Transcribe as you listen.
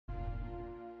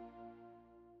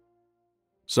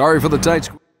Sorry for the tight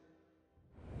squeeze.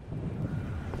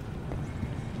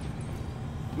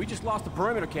 We just lost the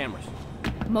perimeter cameras.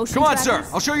 Motion Come on, trackers?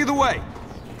 sir. I'll show you the way.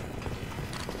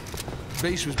 The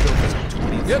base was built as a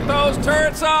 20th. Get those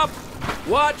turrets up!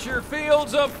 Watch your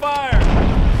fields of fire!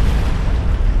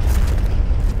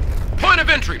 Point of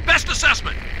entry, best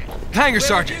assessment. Hangar,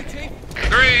 Sergeant.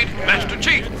 Agreed. Master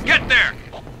Chief, get there.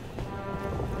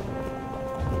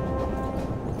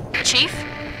 Chief?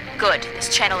 Good. This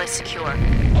channel is secure.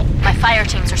 My fire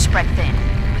teams are spread thin.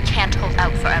 We can't hold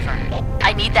out forever.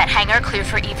 I need that hangar cleared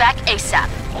for evac ASAP.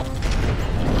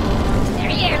 They're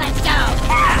here, let's go!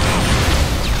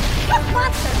 What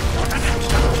monster?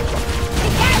 Be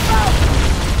careful!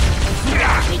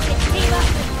 We can team up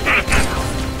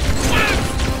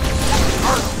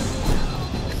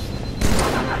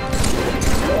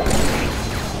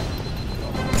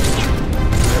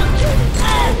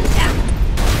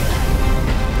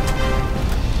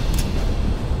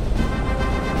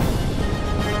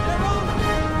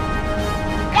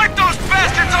Wipe those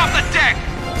bastards off the deck!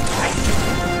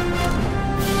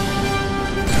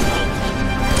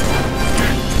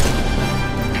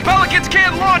 Pelicans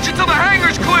can't launch until the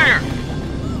hangar's clear!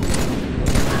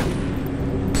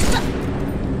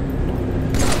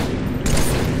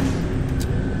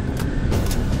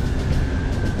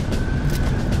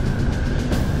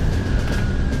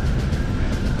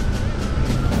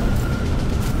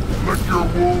 Lick your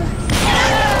wounds.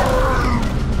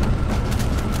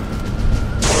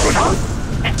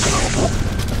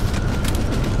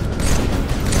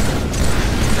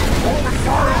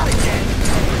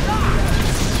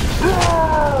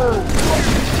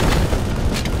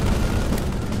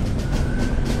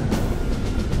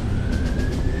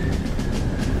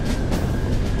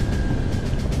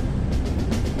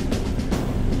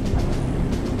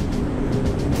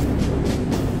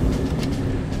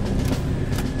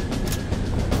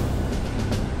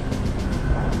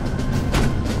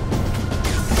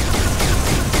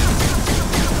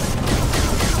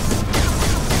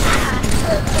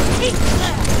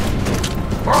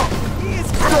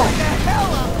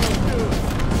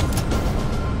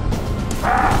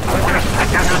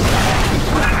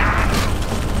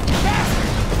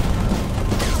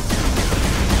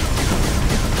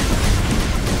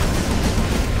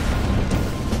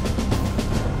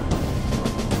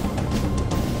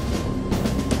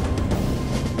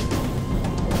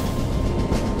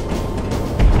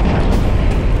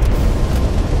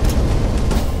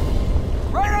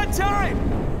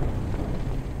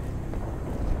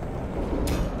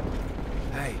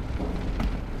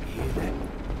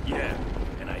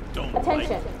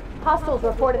 Attention. Hostiles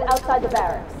reported outside the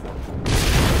barracks.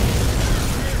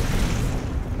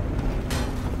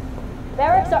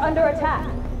 Barracks are under attack.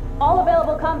 All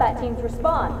available combat teams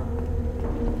respond.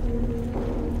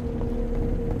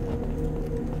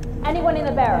 Anyone in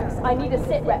the barracks, I need a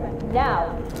sit rep.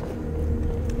 Now.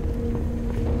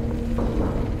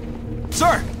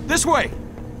 Sir, this way!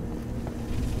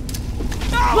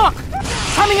 Look!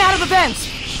 Coming out of the vents!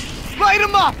 Light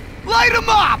them up! Light them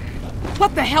up!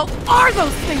 What the hell are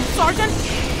those things, Sergeant?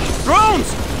 Drones!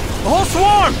 The whole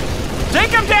swarm!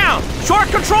 Take them down! Short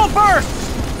control burst!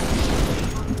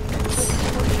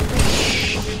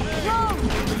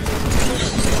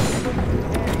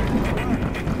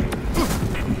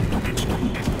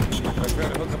 I try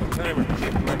to hook up a timer.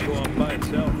 It might go off by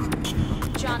itself.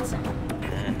 Johnson.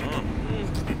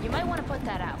 You might want to put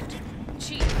that out.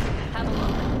 Chief, have a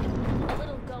look. A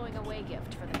little going away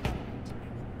gift for the government.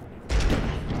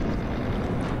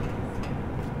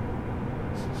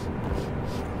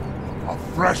 A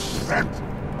fresh scent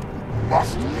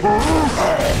must prove.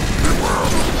 Beware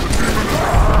of the demon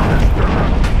now!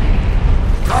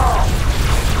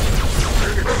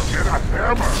 Get a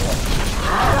hammer!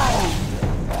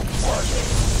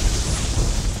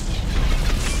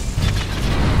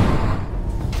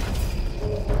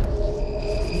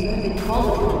 You have been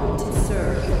called upon to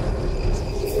serve.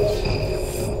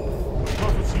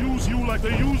 Prophets use you like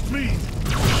they used me.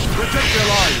 Protect their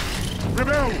lives.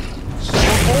 Rebel! Or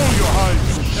all your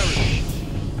hides will perish.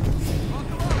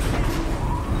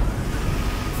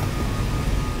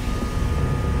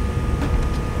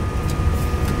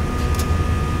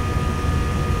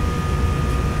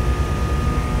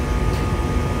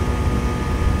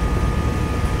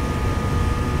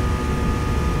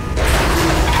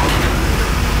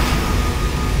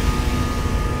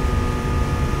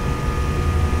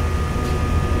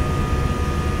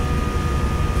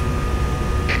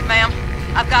 Ma'am,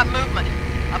 I've got movement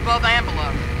above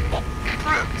envelope.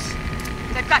 Brutes.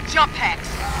 They've got jump packs.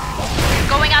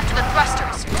 Going after the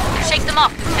thrusters. Shake them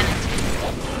off, Lieutenant.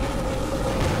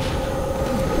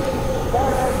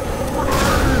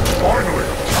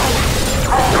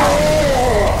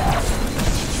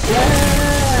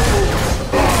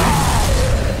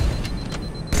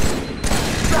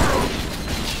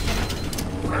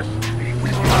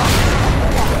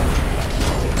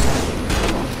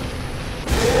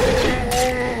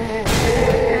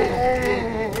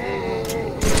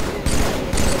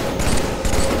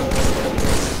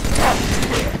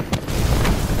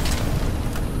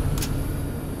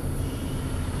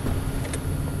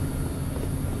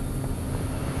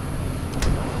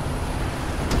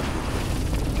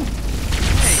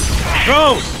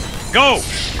 Drone! Go!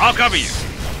 I'll cover you.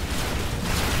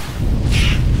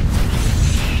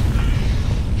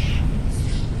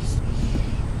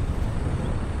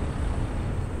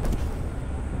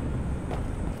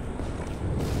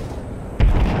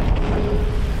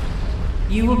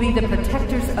 You will be the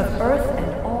protectors of Earth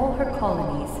and all her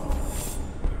colonies.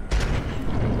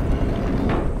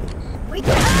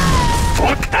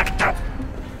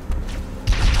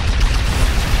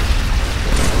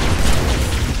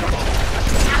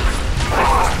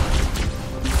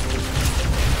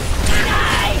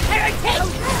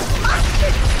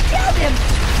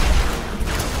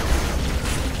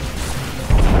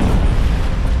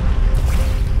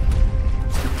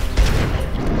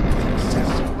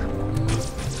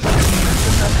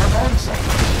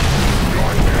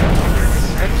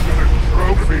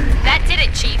 That did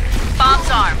it, Chief. Bomb's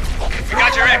armed. We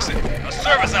got your exit. A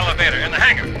service elevator in the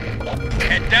hangar.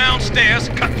 Head downstairs,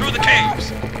 cut through the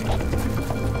caves.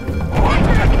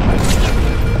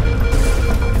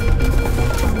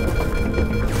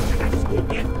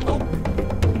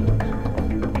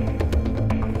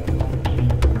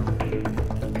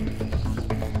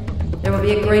 There will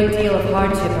be a great deal of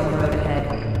hardship on the road ahead.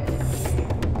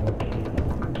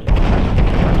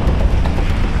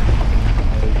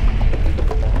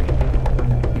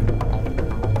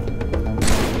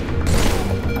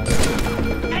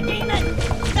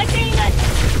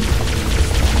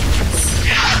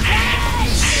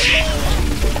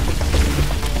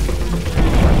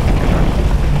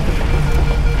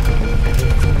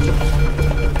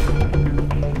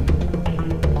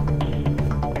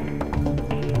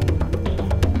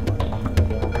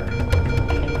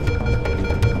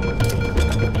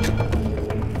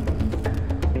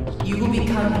 You will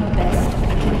become the best we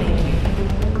can make you.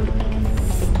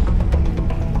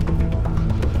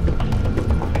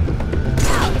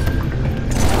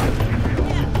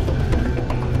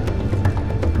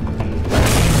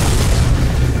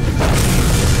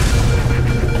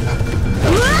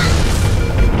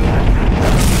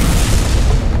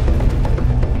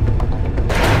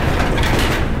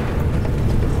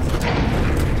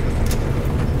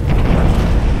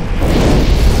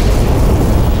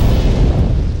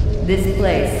 This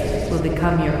place will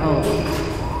become your home.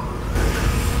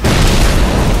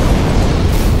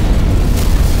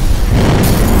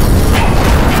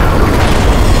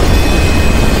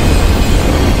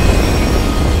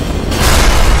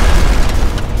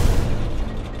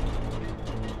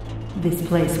 This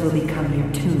place will become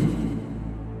your tomb.